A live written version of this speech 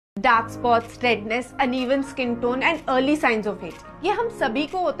Dark spots, redness, uneven skin tone and early signs of as, ये हम सभी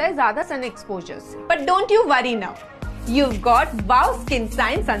को होता है ज्यादा सन एक्सपोजर से। But don't you worry now, You've got Wow Skin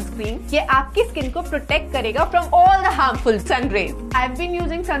Shine Sunscreen. ये आपकी स्किन को प्रोटेक्ट करेगा from all the harmful sun rays. I've been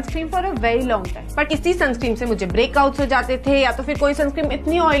using sunscreen for a very long time. But इसी sunscreen से मुझे breakouts हो जाते थे, या तो फिर कोई सनस्क्रीन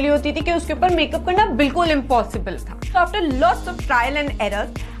इतनी ऑयली होती थी कि उसके ऊपर मेकअप करना बिल्कुल इम्पॉसिबल था. So after lots of trial and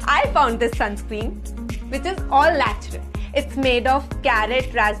errors, I found this sunscreen which is all natural. It's made of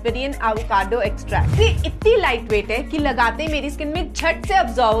carrot, raspberry and avocado extract. ये इतनी लाइट वेट है कि लगाते ही मेरी स्किन में झट से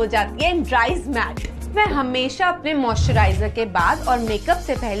अब्सॉर्ब हो जाती है एंड ड्राइज मैट. मैं हमेशा अपने मॉइस्चराइजर के बाद और मेकअप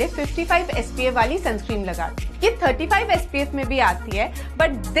से पहले 55 SPF वाली सनस्क्रीन लगाती हूँ. ये 35 SPF में भी आती है, but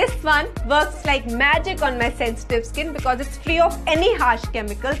this one works like magic on my sensitive skin because it's free of any harsh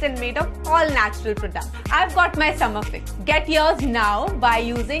chemicals and made of all natural products. I have got my summer fix. Gate yours now by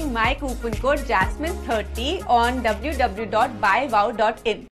using my coupon code Jasmine30 on www.buywow.in.